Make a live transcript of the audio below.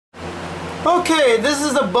Okay, this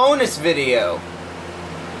is a bonus video.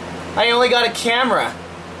 I only got a camera.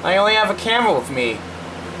 I only have a camera with me.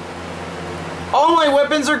 All my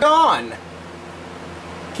weapons are gone.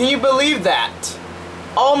 Can you believe that?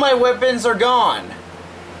 All my weapons are gone.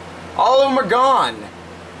 All of them are gone.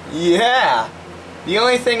 Yeah. The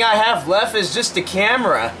only thing I have left is just the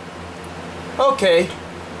camera. Okay.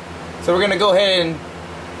 So we're gonna go ahead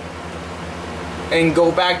and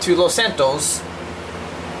go back to Los Santos.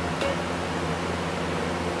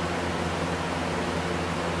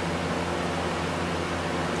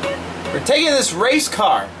 We're taking this race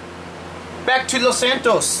car back to Los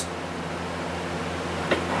Santos.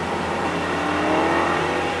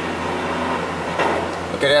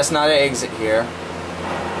 Okay, that's not an exit here.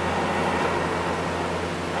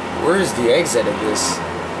 Where is the exit of this?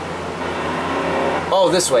 Oh,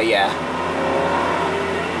 this way, yeah.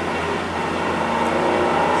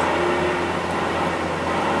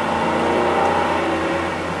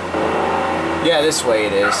 Yeah, this way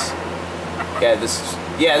it is. Yeah, this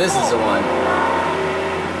is the one.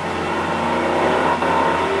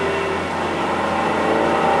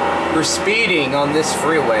 We're speeding on this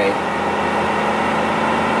freeway.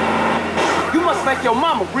 You must make your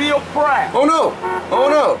mama real proud. Oh no! Oh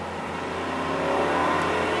no!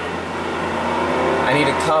 I need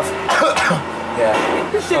a cuff.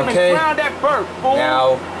 Yeah. This shit Okay. may drown that bird, fool.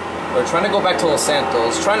 Now, we're trying to go back to Los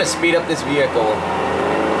Santos, trying to speed up this vehicle.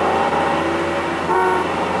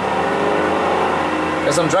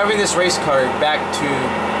 Because I'm driving this race car back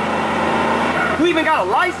to... You even got a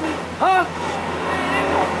license, huh?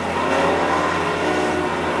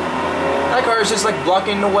 That car is just like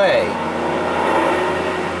blocking the way.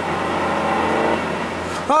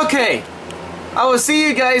 Okay, I will see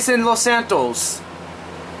you guys in Los Santos.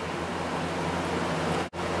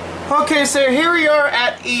 Okay, so here we are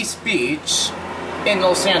at East Beach in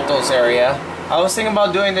Los Santos area. I was thinking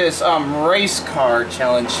about doing this race car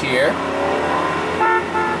challenge here.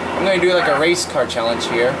 I'm gonna do like a race car challenge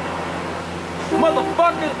here.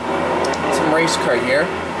 Motherfucker! Some race car here.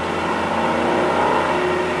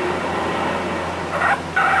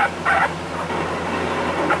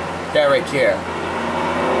 Yeah, right here.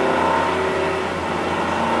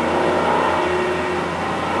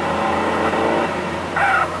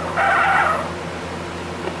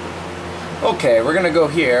 Okay, we're gonna go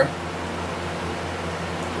here.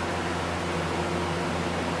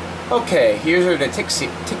 Okay, here's are the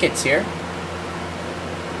tickets here.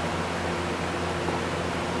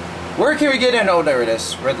 Where can we get in? Oh, there it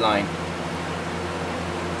is. Red line.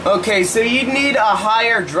 Okay, so you need a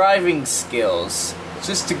higher driving skills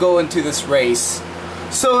just to go into this race.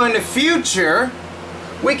 So in the future,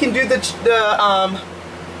 we can do the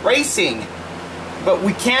racing, but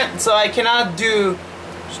we can't. So I cannot do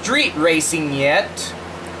street racing yet.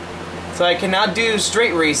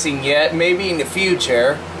 Maybe in the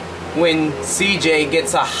future, when CJ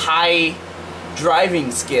gets a higher driving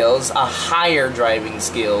skills.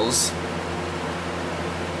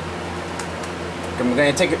 I'm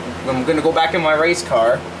gonna go back in my race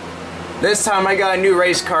car. This time I got a new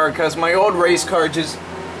race car because my old race car just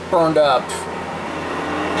burned up.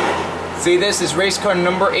 See, this is race car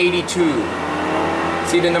number 82.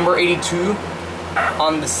 See the number 82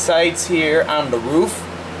 on the sides here on the roof?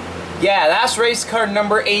 Yeah, that's race car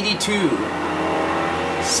number 82.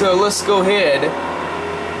 So let's go ahead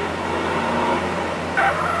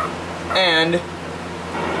and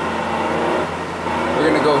we're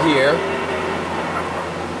gonna go here.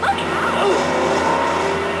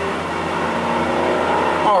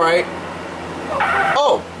 Alright.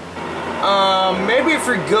 Oh! Maybe if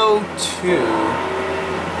we go to...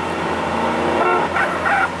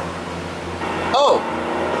 Oh!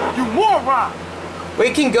 You moron!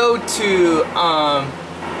 We can go to,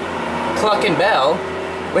 Cluck and Bell.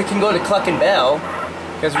 We can go to Cluck and Bell,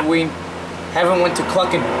 because we haven't went to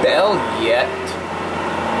Cluck and Bell yet.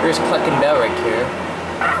 Here's Cluck and Bell right here.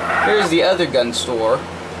 Here's the other gun store.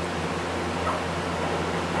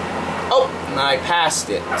 Oh, I passed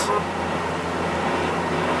it.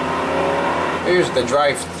 Here's the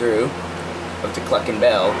drive-thru of the Cluck and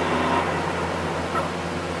Bell.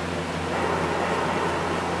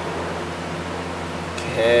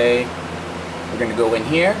 Okay, we're gonna go in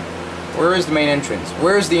here. Where is the main entrance?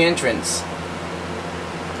 Where's the entrance?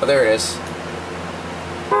 Oh, there it is.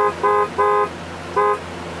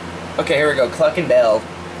 Okay, here we go. Cluck and Bell.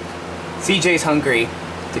 CJ's hungry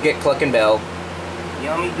to get Cluck and Bell.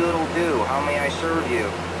 Yummy doodle doo. How may I serve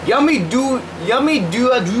you? Yummy do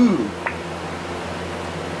a do.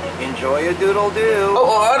 Enjoy a doodle doo.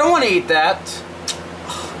 Oh, I don't want to eat that.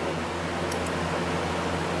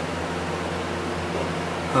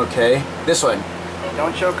 Okay, this one.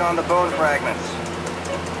 Don't choke on the bone fragments.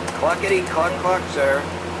 Cluckety cluck cluck, sir.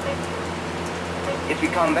 If you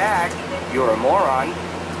come back, you're a moron.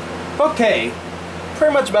 Okay,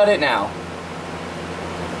 pretty much about it now.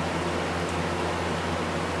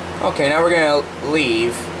 Okay, now we're gonna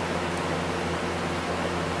leave.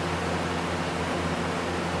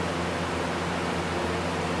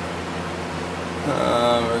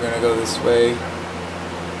 We're gonna go this way.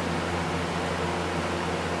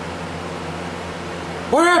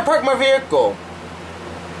 Where did I park my vehicle?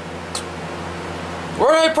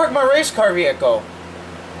 Where did I park my race car vehicle?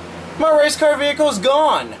 My race car vehicle's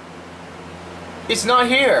gone. It's not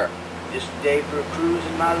here. Just a day for a cruise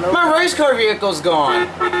in my local. My race car vehicle's gone.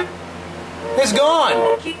 It's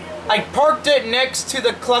gone. I parked it next to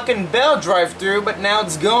the Cluck and Bell drive-thru, but now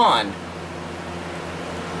it's gone.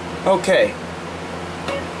 Okay.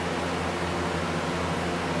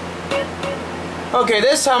 Okay,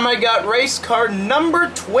 this time I got race car number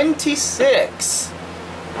 26.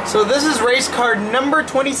 So this is race car number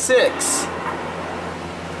 26.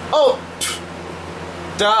 Oh,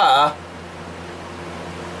 duh.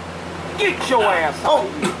 Get your ass Oh,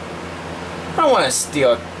 I don't want to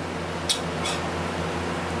steal.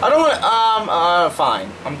 I don't want to,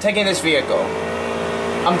 fine. I'm taking this vehicle.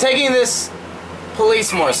 I'm taking this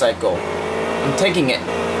police motorcycle. I'm taking it.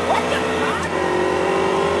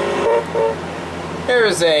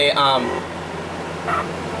 Here's a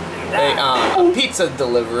pizza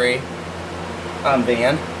delivery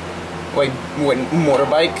van. Wait,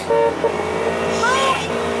 motorbike.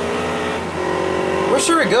 Where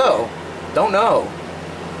should we go? Don't know.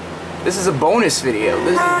 This is a bonus video.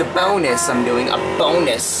 This is the bonus I'm doing. A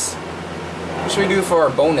bonus. What should we do for our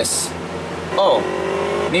bonus? Oh,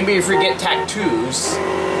 maybe if we get tattoos.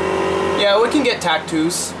 Yeah, we can get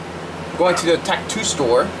tattoos. Going to the tattoo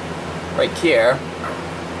store right here.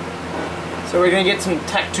 So we're gonna get some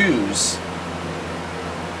tattoos.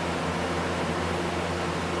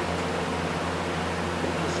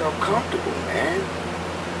 It's so comfortable, man.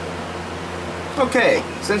 Okay,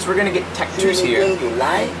 since we're gonna get tattoos here. Anything you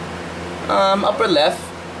like? Upper left.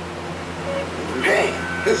 Man,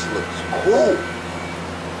 this looks cool.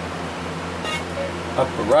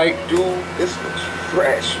 Upper right. Dude, this looks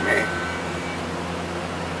fresh, man.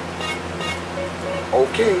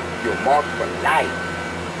 Okay, you're marked for life.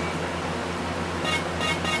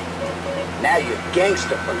 Now you're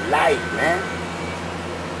gangster for life, man.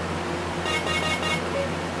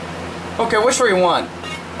 Okay, which one you want?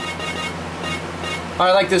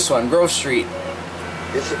 I like this one, Grove Street.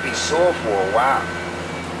 This'll be sore for a while.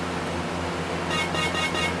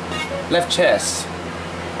 Left chest.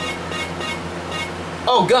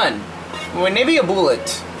 Oh, gun. Well, maybe a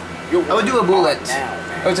bullet. You're I would do a bullet. working hard now,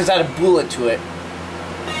 man. I would just add a bullet to it.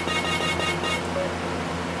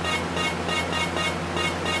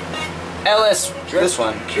 LS, this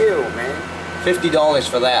one. Kill, man. $50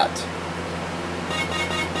 for that.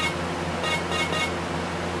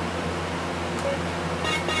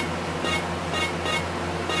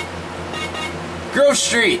 Grove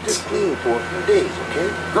Street. Just clean for a few days, okay?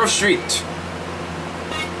 Grove Street.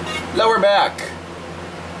 Lower back.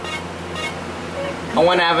 I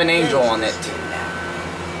want to have an angel on it.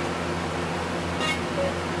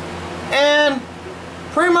 And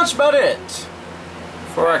pretty much about it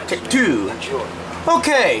for our tattoo. Enjoy.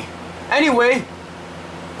 Okay. Anyway,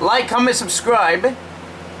 like, comment, subscribe,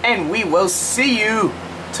 and we will see you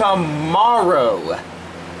tomorrow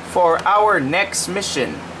for our next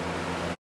mission.